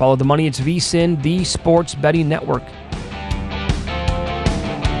here on Follow the Money. It's VSiN, the sports betting network.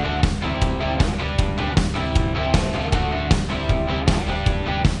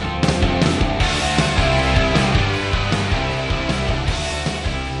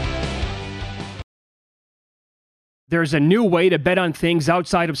 There's a new way to bet on things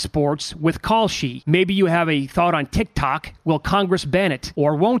outside of sports with Kalshi. Maybe you have a thought on TikTok. Will Congress ban it?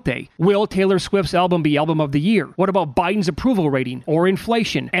 Or won't they? Will Taylor Swift's album be Album of the Year? What about Biden's approval rating? Or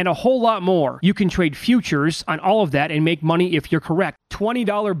inflation? And a whole lot more. You can trade futures on all of that and make money if you're correct.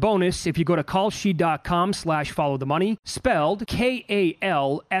 $20 bonus if you go to kalshi.com/followthemoney, spelled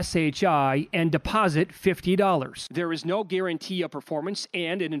Kalshi, and deposit $50. There is no guarantee of performance,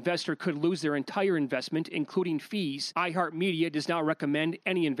 and an investor could lose their entire investment, including fees. iHeartMedia does not recommend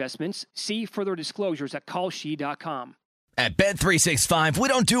any investments. See further disclosures at kalshi.com. At Bet365, we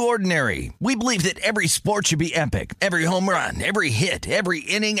don't do ordinary. We believe that every sport should be epic. Every home run, every hit, every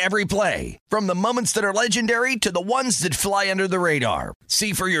inning, every play. From the moments that are legendary to the ones that fly under the radar.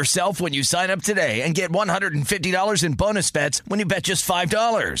 See for yourself when you sign up today and get $150 in bonus bets when you bet just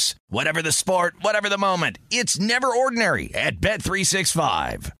 $5. Whatever the sport, whatever the moment, it's never ordinary at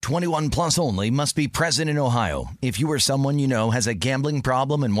Bet365. 21 plus only. Must be present in Ohio. If you or someone you know has a gambling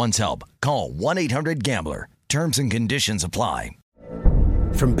problem and wants help, call 1-800-GAMBLER. Terms and conditions apply.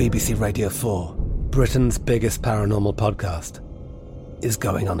 From BBC Radio 4, Britain's biggest paranormal podcast is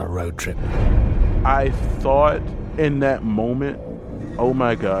going on a road trip. I thought in that moment, oh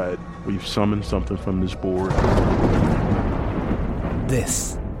my God, we've summoned something from this board.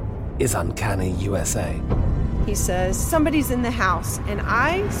 This is Uncanny USA. He says, somebody's in the house, and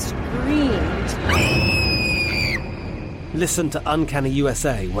I screamed. Listen to Uncanny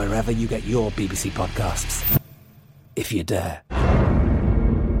USA wherever you get your BBC podcasts, if you dare.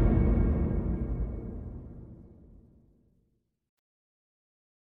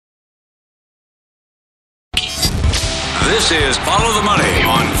 This is Follow the Money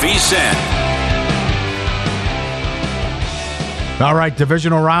on VSiN. All right,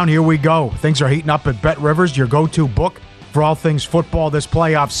 divisional round, here we go. Things are heating up at Bet Rivers, your go-to book for all things football this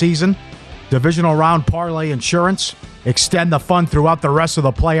playoff season. Divisional round parlay insurance. Extend the fun throughout the rest of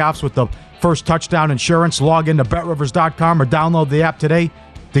the playoffs with the first touchdown insurance. Log into BetRivers.com or download the app today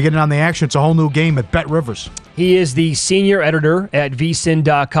to get in on the action. It's a whole new game at Bet Rivers. He is the senior editor at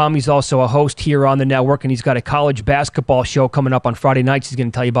vsin.com. He's also a host here on the network, and he's got a college basketball show coming up on Friday nights he's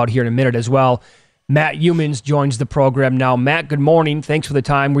going to tell you about here in a minute as well. Matt Youmans joins the program now. Matt, good morning. Thanks for the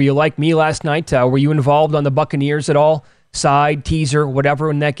time. Were you like me last night? Were you involved on the Buccaneers at all? Side, teaser,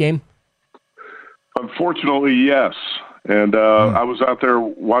 whatever in that game? Unfortunately, yes. And I was out there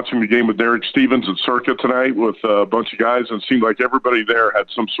watching the game with Derek Stevens at Circa tonight with a bunch of guys, and it seemed like everybody there had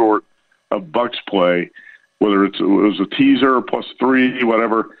some sort of Bucs play, whether it was a teaser, +3,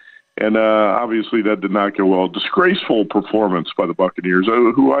 whatever. And obviously that did not go well. Disgraceful performance by the Buccaneers,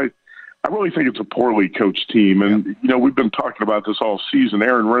 who I I really think it's a poorly coached team. And, we've been talking about this all season.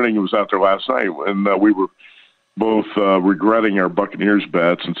 Aaron Renning was out there last night, and we were both regretting our Buccaneers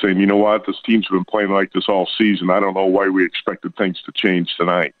bets and saying, you know what, this team's been playing like this all season. I don't know why we expected things to change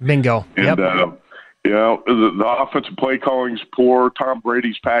tonight. Bingo. And, the offensive play calling's poor. Tom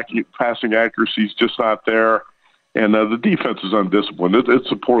Brady's passing accuracy is just not there. And the defense is undisciplined.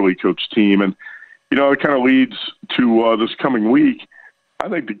 It's a poorly coached team. And, it kind of leads to this coming week. I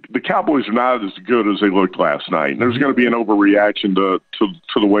think the Cowboys are not as good as they looked last night. And there's going to be an overreaction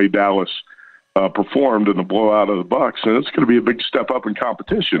to the way Dallas performed in the blowout of the Bucs, and it's going to be a big step up in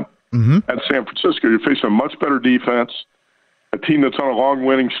competition. At San Francisco, you're facing a much better defense, a team that's on a long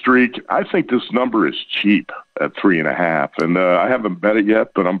winning streak. I think this number is cheap at 3.5, and I haven't bet it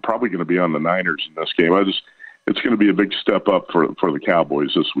yet, but I'm probably going to be on the Niners in this game. It's going to be a big step up for the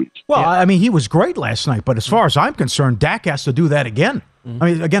Cowboys this week. Well, I mean, he was great last night, but as far as I'm concerned, Dak has to do that again.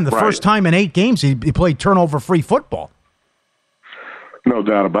 I mean, again, the first time in 8 games he played turnover-free football. No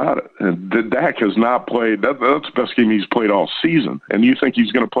doubt about it. And Dak has not played. That's the best game he's played all season. And you think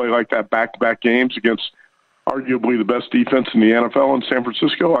he's going to play like that back-to-back games against arguably the best defense in the NFL in San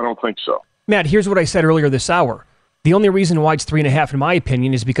Francisco? I don't think so. Matt, here's what I said earlier this hour. The only reason why it's 3.5, in my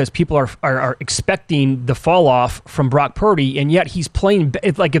opinion, is because people are expecting the fall off from Brock Purdy, and yet he's playing.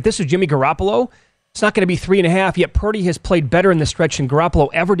 Like if this was Jimmy Garoppolo, it's not going to be 3.5. Yet Purdy has played better in the stretch than Garoppolo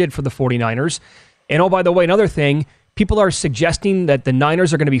ever did for the 49ers. And oh, by the way, another thing. People are suggesting that the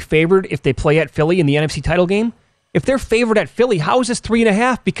Niners are going to be favored if they play at Philly in the NFC title game. If they're favored at Philly, how is this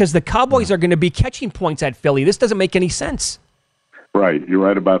 3.5? Because the Cowboys are going to be catching points at Philly. This doesn't make any sense. Right. You're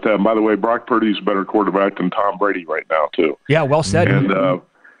right about that. And by the way, Brock Purdy's a better quarterback than Tom Brady right now, too. Yeah, well said. And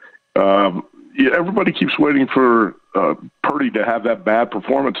everybody keeps waiting for Purdy to have that bad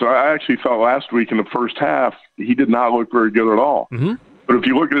performance. I actually thought last week in the first half, he did not look very good at all. But if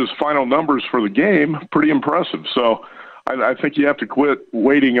you look at his final numbers for the game, pretty impressive. So I think you have to quit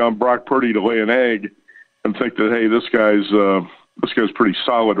waiting on Brock Purdy to lay an egg and think that, hey, this guy's pretty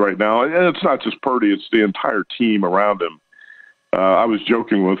solid right now. And it's not just Purdy; it's the entire team around him. I was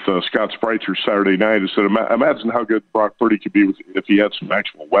joking with Scott Spreitzer Saturday night. I said, imagine how good Brock Purdy could be if he had some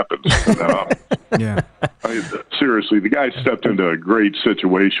actual weapons. Yeah. Seriously, the guy stepped into a great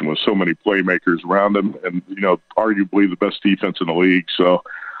situation with so many playmakers around him and, arguably the best defense in the league. So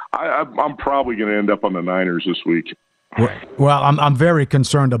I'm probably going to end up on the Niners this week. Well, I'm very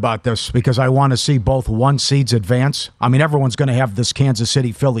concerned about this because I want to see both 1 seeds advance. I mean, everyone's going to have this Kansas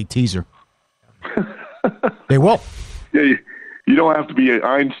City-Philly teaser. They will. Yeah, you don't have to be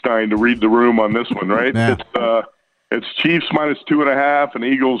Einstein to read the room on this one, right? Yeah. It's Chiefs minus 2.5 and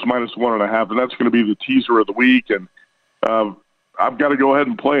Eagles minus 1.5, and that's going to be the teaser of the week. And I've got to go ahead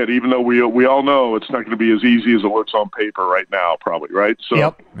and play it, even though we all know it's not going to be as easy as it looks on paper right now, probably, right?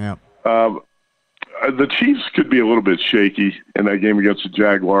 So, the Chiefs could be a little bit shaky in that game against the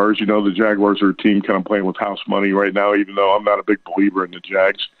Jaguars. The Jaguars are a team kind of playing with house money right now, even though I'm not a big believer in the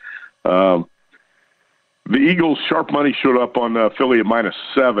Jags. The Eagles' sharp money showed up on Philly at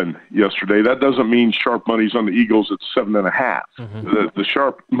 -7 yesterday. That doesn't mean sharp money's on the Eagles at 7.5. The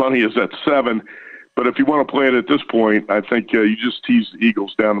sharp money is at 7. But if you want to play it at this point, I think you just tease the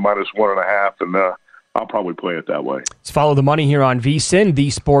Eagles down to -1.5, and I'll probably play it that way. Let's follow the money here on VSiN, the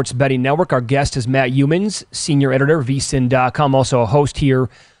Sports Betting Network. Our guest is Matt Youmans, senior editor, VSiN.com, also a host here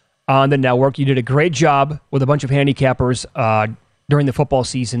on the network. You did a great job with a bunch of handicappers during the football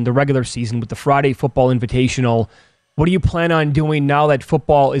season, the regular season, with the Friday Football Invitational. What do you plan on doing now that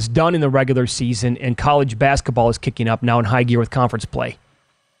football is done in the regular season and college basketball is kicking up now in high gear with conference play?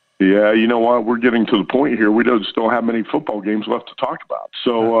 Yeah, you know what? We're getting to the point here. We just don't have many football games left to talk about.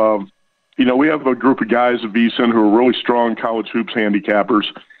 So, we have a group of guys at VSiN who are really strong college hoops handicappers.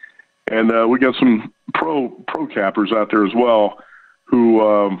 And we got some pro cappers out there as well who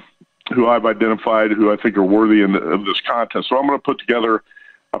I've identified who I think are worthy of this contest. So I'm going to put together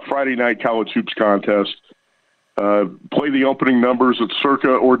a Friday night college hoops contest, play the opening numbers at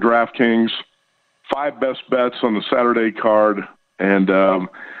Circa or DraftKings, 5 best bets on the Saturday card, and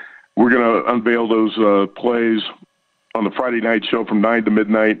we're going to unveil those plays on the Friday night show from 9 to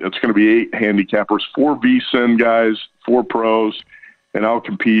midnight. It's going to be 8 handicappers, 4 VSiN guys, 4 pros, and I'll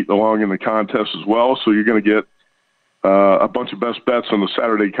compete along in the contest as well. So you're going to get a bunch of best bets on the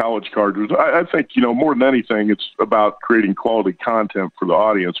Saturday college card. I think, more than anything, it's about creating quality content for the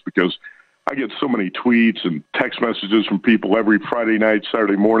audience because I get so many tweets and text messages from people every Friday night,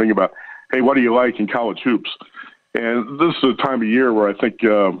 Saturday morning about, hey, what do you like in college hoops? And this is a time of year where I think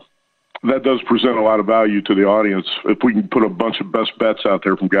that does present a lot of value to the audience if we can put a bunch of best bets out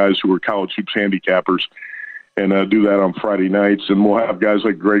there from guys who are college hoops handicappers and do that on Friday nights. And we'll have guys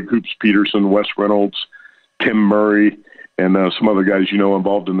like Greg Hoops-Peterson, Wes Reynolds, Tim Murray, and some other guys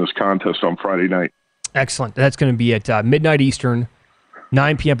involved in this contest on Friday night. Excellent. That's going to be at midnight Eastern,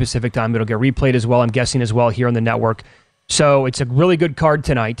 9 p.m. Pacific time. It'll get replayed as well, I'm guessing, as well here on the network. So it's a really good card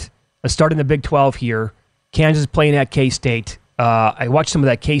tonight. Let's start in the Big 12 here. Kansas playing at K-State. I watched some of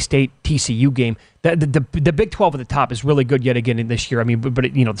that K-State TCU game. The Big 12 at the top is really good yet again this year. I mean, but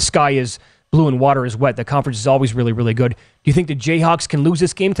the sky is blue and water is wet. The conference is always really, really good. Do you think the Jayhawks can lose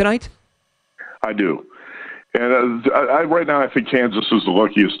this game tonight? I do. And right now I think Kansas is the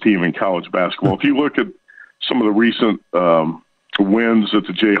luckiest team in college basketball. If you look at some of the recent wins that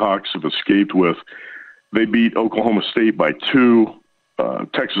the Jayhawks have escaped with, they beat Oklahoma State by 2,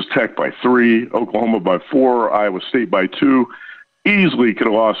 Texas Tech by 3, Oklahoma by 4, Iowa State by 2. Easily could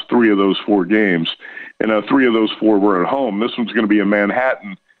have lost 3 of those 4 games, and 3 of those 4 were at home. This one's going to be in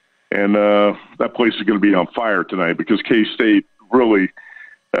Manhattan, and that place is going to be on fire tonight because K-State really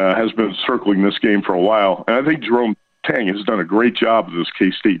has been circling this game for a while. And I think Jerome Tang has done a great job with this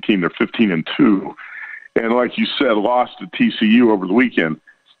K-State team. They're 15-2. And like you said, lost to TCU over the weekend.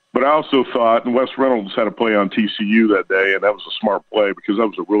 But I also thought, and Wes Reynolds had a play on TCU that day, and that was a smart play because that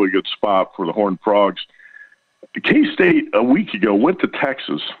was a really good spot for the Horned Frogs. K-State a week ago went to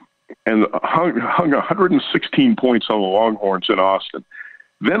Texas and hung 116 points on the Longhorns in Austin.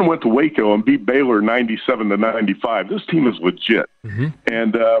 Then went to Waco and beat Baylor 97-95. This team is legit. Mm-hmm.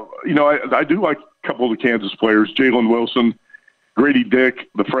 And, I do like a couple of the Kansas players. Jalen Wilson, Grady Dick,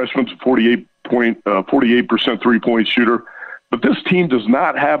 the freshman's a 48% three-point shooter. But this team does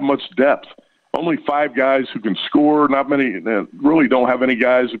not have much depth. Only 5 guys who can score. Not many, really don't have any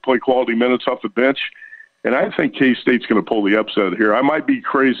guys who play quality minutes off the bench. And I think K-State's going to pull the upset here. I might be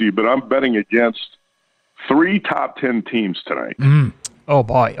crazy, but I'm betting against 3 top 10 teams tonight. Mm. Oh,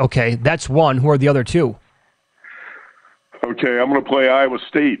 boy. Okay, that's one. Who are the other 2? Okay, I'm going to play Iowa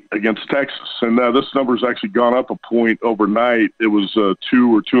State against Texas. And this number's actually gone up a point overnight. It was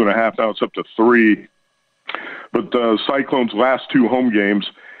 2 or 2.5. Now it's up to 3. But the Cyclones' last 2 home games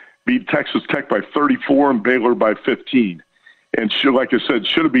beat Texas Tech by 34 and Baylor by 15. And like I said,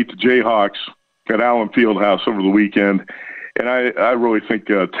 should have beat the Jayhawks at Allen Fieldhouse over the weekend. And I really think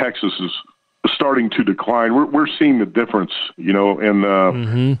Texas is starting to decline. We're seeing the difference, in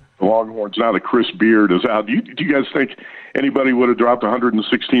the Longhorns now that Chris Beard is out. Do you guys think anybody would have dropped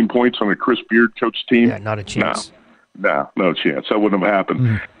 116 points on a Chris Beard coach team? Yeah, not a chance. No chance. That wouldn't have happened.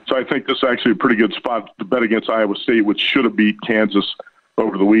 Mm. So I think this is actually a pretty good spot to bet against Iowa State, which should have beat Kansas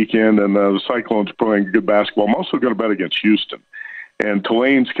over the weekend. And the Cyclones playing good basketball. I'm also going to bet against Houston. And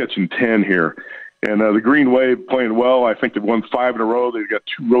Tulane's catching 10 here. And the Green Wave playing well. I think they've won 5 in a row. They've got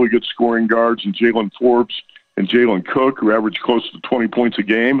 2 really good scoring guards in Jalen Forbes and Jalen Cook, who average close to 20 points a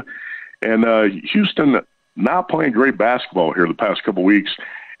game. And Houston not playing great basketball here the past couple weeks.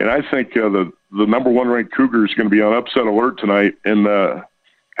 And I think the number 1 ranked Cougars is going to be on upset alert tonight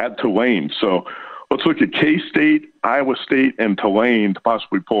at Tulane. So let's look at K-State, Iowa State, and Tulane to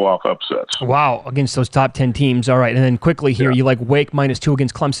possibly pull off upsets. Wow, against those top 10 teams. All right, and then quickly here, you like Wake -2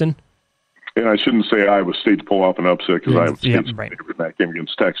 against Clemson? And I shouldn't say Iowa State to pull off an upset because Iowa State's favorite in that game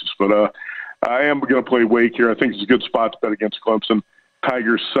against Texas. But I am going to play Wake here. I think it's a good spot to bet against Clemson.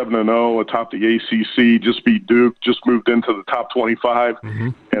 Tigers 7-0 atop the ACC, just beat Duke, just moved into the top 25,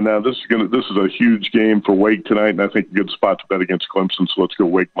 and this is a huge game for Wake tonight, and I think a good spot to bet against Clemson. So let's go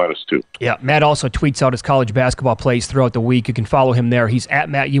Wake -2. Yeah, Matt also tweets out his college basketball plays throughout the week. You can follow him there. He's at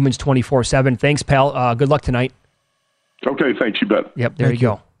Matt Youmans 24/7. Thanks, pal. Good luck tonight. Okay, thanks. You bet. Yep, there you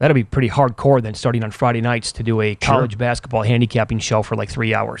go. That'll be pretty hardcore then, starting on Friday nights to do a college basketball handicapping show for like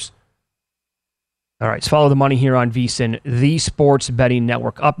 3 hours. All right, so follow the money here on VSiN, the Sports Betting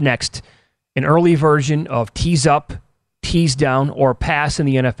Network. Up next, an early version of Tease Up, Tease Down, or Pass in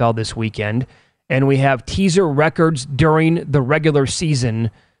the NFL this weekend. And we have teaser records during the regular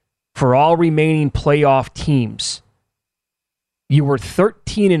season for all remaining playoff teams. You were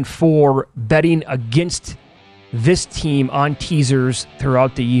 13-4 betting against this team on teasers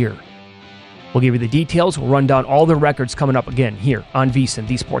throughout the year. We'll give you the details. We'll run down all the records coming up again here on VSiN,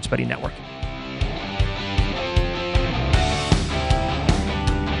 the Sports Betting Network.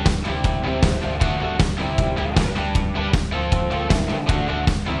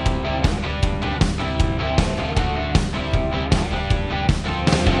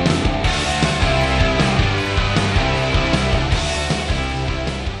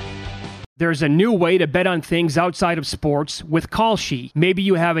 There's a new way to bet on things outside of sports with Kalshi. Maybe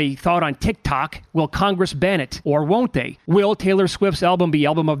you have a thought on TikTok. Will Congress ban it? Or won't they? Will Taylor Swift's album be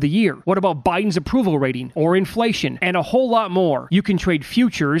Album of the Year? What about Biden's approval rating? Or inflation? And a whole lot more. You can trade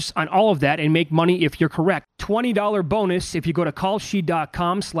futures on all of that and make money if you're correct. $20 bonus if you go to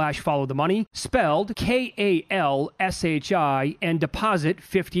kalshi.com/followthemoney, spelled KALSHI, and deposit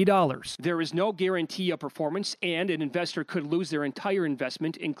 $50. There is no guarantee of performance, and an investor could lose their entire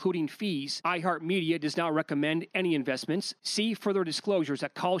investment, including fees. iHeartMedia does not recommend any investments. See further disclosures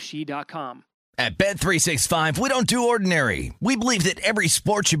at kalshi.com. At Bet365, we don't do ordinary. We believe that every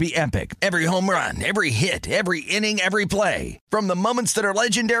sport should be epic. Every home run, every hit, every inning, every play. From the moments that are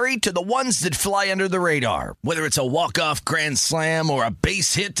legendary to the ones that fly under the radar. Whether it's a walk-off grand slam or a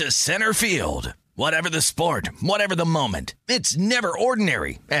base hit to center field. Whatever the sport, whatever the moment. It's never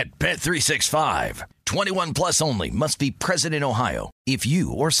ordinary at Bet365. 21 plus only. Must be present in Ohio. If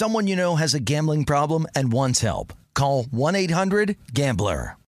you or someone you know has a gambling problem and wants help, call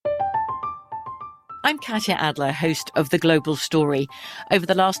 1-800-GAMBLER. I'm Katya Adler, host of The Global Story. Over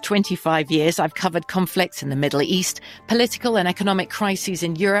the last 25 years, I've covered conflicts in the Middle East, political and economic crises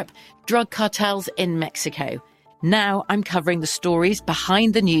in Europe, drug cartels in Mexico. Now I'm covering the stories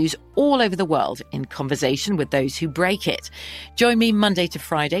behind the news all over the world in conversation with those who break it. Join me Monday to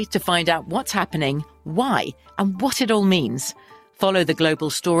Friday to find out what's happening, why, and what it all means. Follow The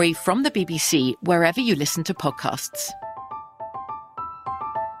Global Story from the BBC wherever you listen to podcasts.